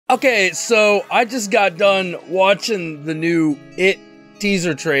Okay, so I just got done watching the new It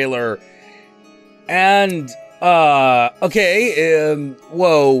teaser trailer, and whoa,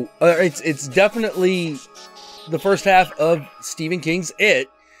 it's definitely the first half of Stephen King's It.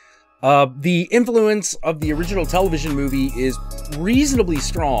 The influence of the original television movie is reasonably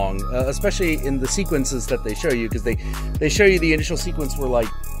strong, especially in the sequences that they show you, because they show you the initial sequence where, like,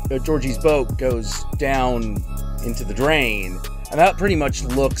 Georgie's boat goes down into the drain, and that pretty much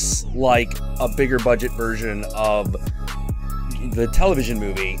looks like a bigger budget version of the television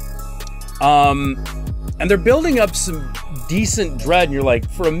movie. And they're building up some decent dread, and you're like,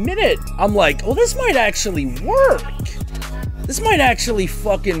 for a minute, I'm like, oh, this might actually work. This might actually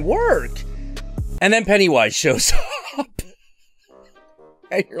fucking work. And then Pennywise shows up.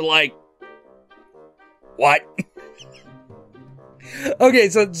 And you're like, what? Okay,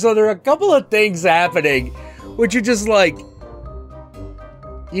 so there are a couple of things happening which you're just like,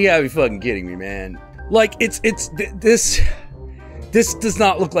 you gotta be fucking kidding me, man. Like, this does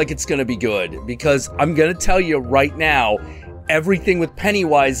not look like it's gonna be good, because I'm gonna tell you right now, everything with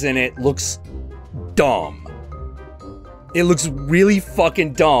Pennywise in it looks dumb. It looks really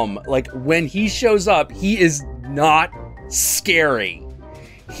fucking dumb. Like, when he shows up, he is not scary.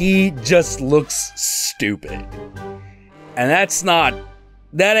 He just looks stupid. And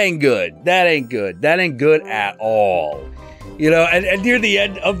that ain't good. That ain't good. That ain't good at all. You know, and near the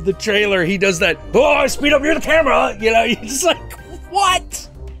end of the trailer, he does that, oh, speed up near the camera. You know, you're just like, what?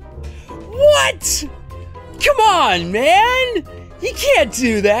 What? Come on, man. You can't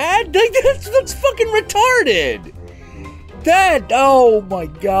do that. Like, that's fucking retarded. Oh my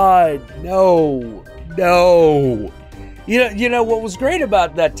God, no. You know what was great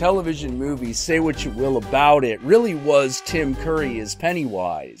about that television movie, say what you will about it, really was Tim Curry as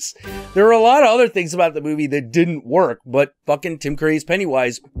Pennywise. There were a lot of other things about the movie that didn't work, but fucking Tim Curry as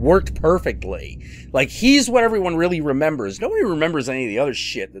Pennywise worked perfectly. Like, he's what everyone really remembers. Nobody remembers any of the other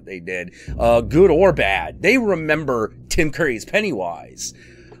shit that they did, good or bad. They remember Tim Curry as Pennywise.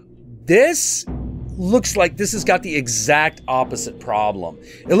 This looks like this has got the exact opposite problem.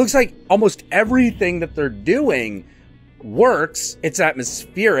 It looks like almost everything that they're doing works. It's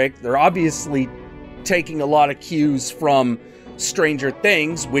atmospheric. They're obviously taking a lot of cues from Stranger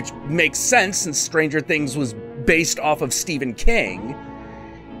Things, which makes sense since Stranger Things was based off of Stephen King.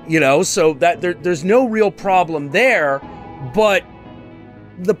 You know, so that there's no real problem there. But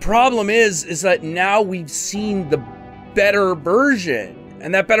the problem is that now we've seen the better version.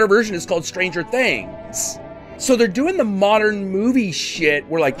 And that better version is called Stranger Things. So they're doing the modern movie shit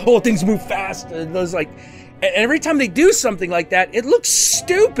where, like, oh, things move fast. And there's like, and every time they do something like that, it looks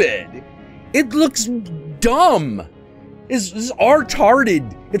stupid. It looks dumb. It's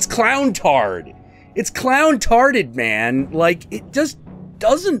R-tarded. It's clown-tard. It's clown-tarded, man. Like, it just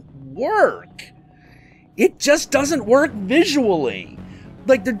doesn't work. It just doesn't work visually.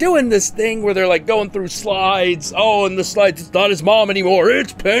 Like, they're doing this thing where they're, like, going through slides. Oh, and the slides, it's not his mom anymore.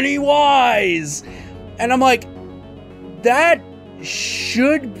 It's Pennywise. And I'm like, that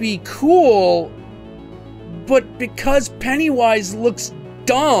should be cool. But because Pennywise looks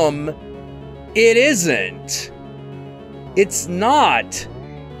dumb, it isn't. It's not.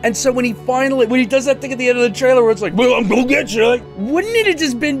 And so when he does that thing at the end of the trailer where it's like, well, I'm gonna get you. Like, wouldn't it have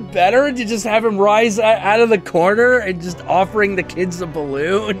just been better to just have him rise out of the corner and just offering the kids a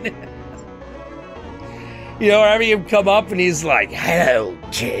balloon? You know, or having him come up and he's like, hello,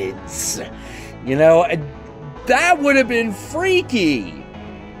 kids. You know, and that would have been freaky.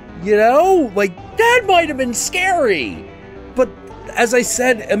 You know, like, that might have been scary. But as I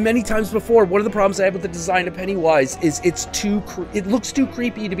said many times before, one of the problems I have with the design of Pennywise is it looks too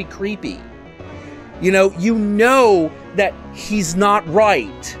creepy to be creepy. You know that he's not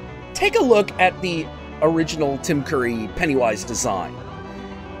right. Take a look at the original Tim Curry Pennywise design.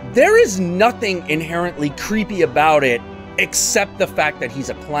 There is nothing inherently creepy about it except the fact that he's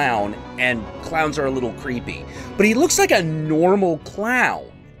a clown, and clowns are a little creepy. But he looks like a normal clown.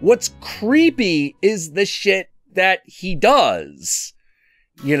 What's creepy is the shit that he does.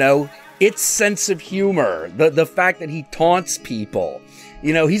 You know, its sense of humor, the fact that he taunts people.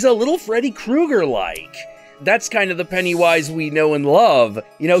 You know, he's a little Freddy Krueger-like. That's kind of the Pennywise we know and love.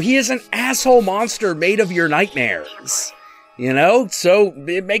 You know, he is an asshole monster made of your nightmares. You know, so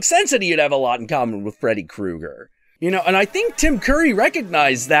it makes sense that he'd have a lot in common with Freddy Krueger. You know, and I think Tim Curry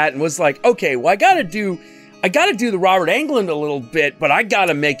recognized that and was like, okay, well, I gotta do the Robert Englund a little bit, but I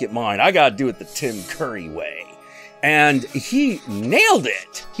gotta make it mine. I gotta do it the Tim Curry way. And he nailed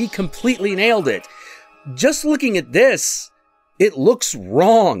it. He completely nailed it. Just looking at this, it looks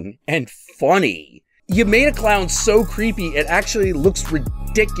wrong and funny. You made a clown so creepy, it actually looks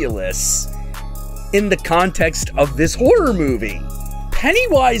ridiculous in the context of this horror movie.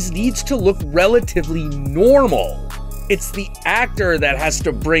 Pennywise needs to look relatively normal. It's the actor that has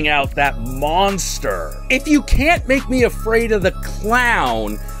to bring out that monster. If you can't make me afraid of the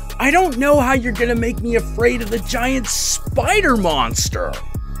clown, I don't know how you're gonna make me afraid of the giant spider monster.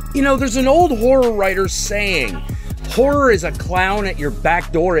 You know, there's an old horror writer saying, horror is a clown at your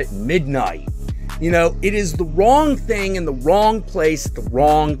back door at midnight. You know, it is the wrong thing in the wrong place at the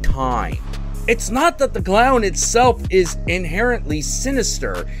wrong time. It's not that the clown itself is inherently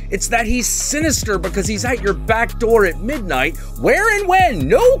sinister. It's that he's sinister because he's at your back door at midnight, where and when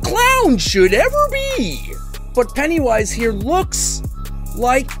no clown should ever be. But Pennywise here looks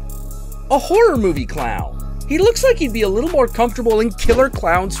like a horror movie clown. He looks like he'd be a little more comfortable in Killer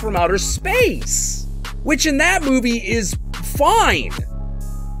Clowns from Outer Space, which in that movie is fine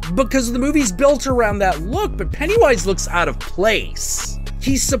because the movie's built around that look, but Pennywise looks out of place.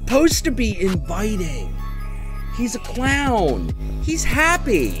 He's supposed to be inviting. He's a clown. He's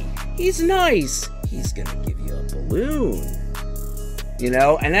happy. He's nice. He's gonna give you a balloon. You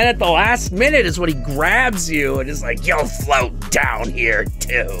know, and then at the last minute is when he grabs you and is like, you'll float down here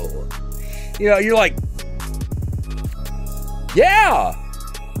too. You know, you're like, yeah,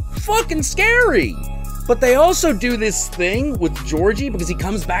 fucking scary. But they also do this thing with Georgie because he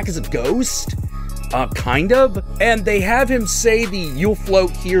comes back as a ghost, kind of. And they have him say you'll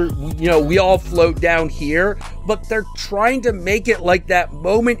float here, you know, we all float down here. But they're trying to make it like that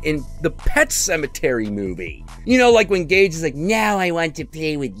moment in the Pet Sematary movie. You know, like when Gage is like, now I want to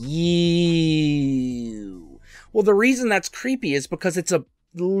play with you. Well, the reason that's creepy is because it's a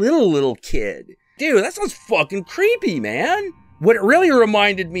little kid. Dude, that sounds fucking creepy, man. What it really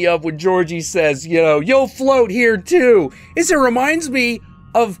reminded me of when Georgie says, you know, you'll float here too, is it reminds me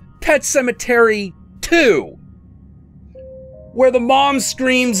of Pet Sematary 2, where the mom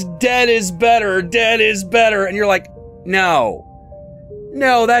screams, dead is better, and you're like, no,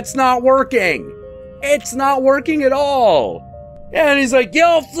 that's not working. It's not working at all. And he's like,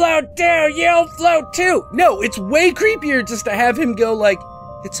 you'll float too, you'll float too. No, it's way creepier just to have him go like,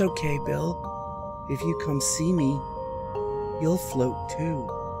 it's okay, Bill. If you come see me, you'll float too.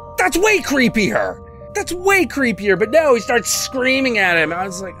 That's way creepier. That's way creepier. But no, he starts screaming at him. I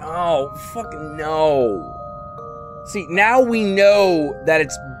was like, oh, fucking no. See, now we know that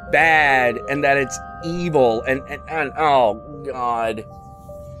it's bad and that it's evil and oh, God.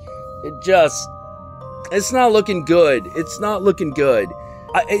 It's not looking good. It's not looking good.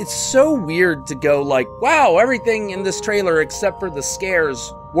 It's so weird to go like, wow, everything in this trailer except for the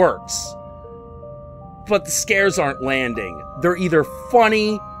scares works. But the scares aren't landing. They're either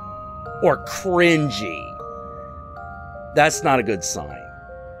funny or cringy. That's not a good sign.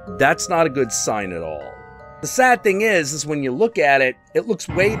 That's not a good sign at all. The sad thing is when you look at it, it looks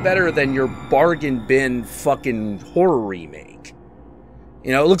way better than your bargain bin fucking horror remake.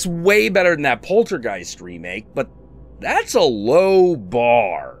 You know, it looks way better than that Poltergeist remake, but that's a low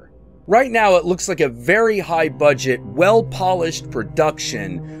bar. Right now, it looks like a very high budget, well-polished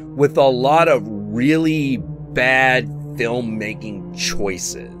production with a lot of really bad filmmaking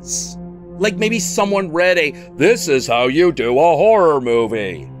choices. Like maybe someone read this is how you do a horror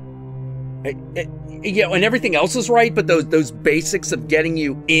movie. You know, and everything else is right, but those basics of getting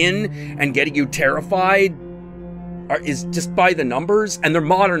you in and getting you terrified is just by the numbers, and they're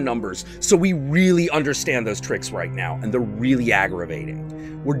modern numbers, so we really understand those tricks right now, and they're really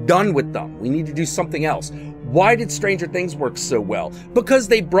aggravating. We're done with them. We need to do something else. Why did Stranger Things work so well? Because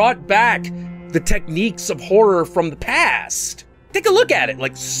they brought back the techniques of horror from the past. Take a look at it,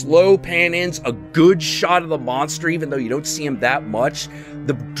 like slow pan-ins, a good shot of the monster even though you don't see him that much,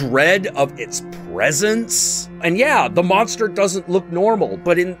 the dread of its presence. And yeah, the monster doesn't look normal,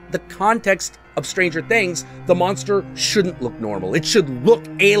 but in the context of Stranger Things, the monster shouldn't look normal. It should look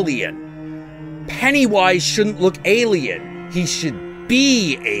alien. Pennywise shouldn't look alien. He should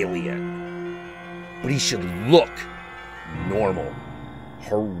be alien. But he should look normal.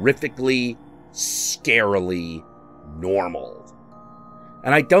 Horrifically, scarily normal.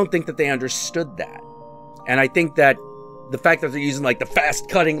 And I don't think that they understood that. And I think that the fact that they're using like the fast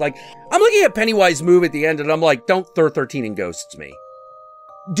cutting, like I'm looking at Pennywise move at the end and I'm like, don't Thur 13 and Ghosts me.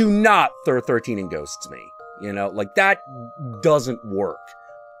 Do not Thur 13 and Ghosts me. You know, like that doesn't work.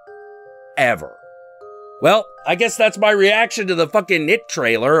 Ever. Well, I guess that's my reaction to the fucking It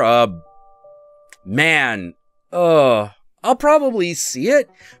trailer. Man, I'll probably see it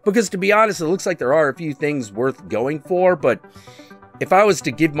because to be honest, it looks like there are a few things worth going for, but if I was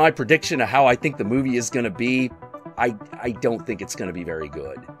to give my prediction of how I think the movie is going to be, I don't think it's going to be very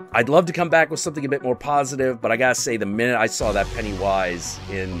good. I'd love to come back with something a bit more positive, but I gotta say, the minute I saw that Pennywise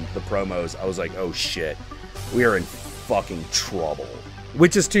in the promos, I was like, oh shit, we are in fucking trouble.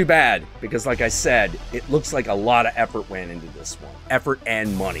 Which is too bad, because like I said, it looks like a lot of effort went into this one. Effort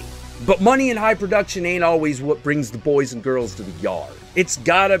and money. But money and high production ain't always what brings the boys and girls to the yard. It's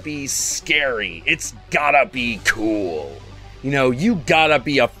gotta be scary. It's gotta be cool. You know, you gotta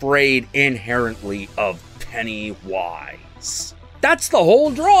be afraid inherently of Pennywise. That's the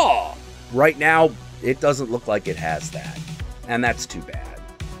whole draw. Right now, it doesn't look like it has that. And that's too bad.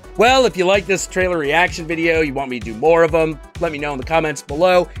 Well, if you like this trailer reaction video, you want me to do more of them, let me know in the comments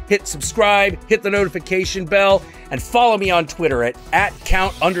below. Hit subscribe, hit the notification bell, and follow me on Twitter at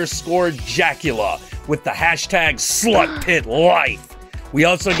 @count_Jackula with the hashtag SlutPitLife. We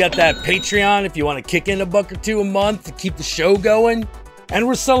also got that Patreon if you want to kick in $1 or $2 a month to keep the show going. And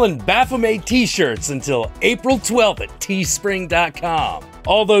we're selling Baphomet t-shirts until April 12th at teespring.com.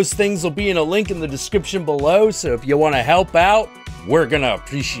 All those things will be in a link in the description below, so if you want to help out, we're gonna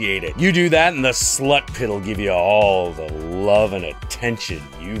appreciate it. You do that and the Slut Pit will give you all the love and attention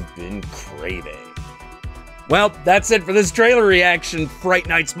you've been craving. Well, that's it for this trailer reaction, Fright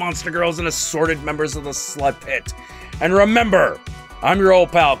Nights, Monster Girls, and assorted members of the Slut Pit. And remember, I'm your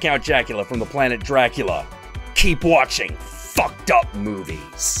old pal, Count Jackula from the planet Dracula. Keep watching fucked up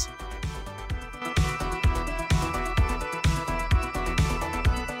movies.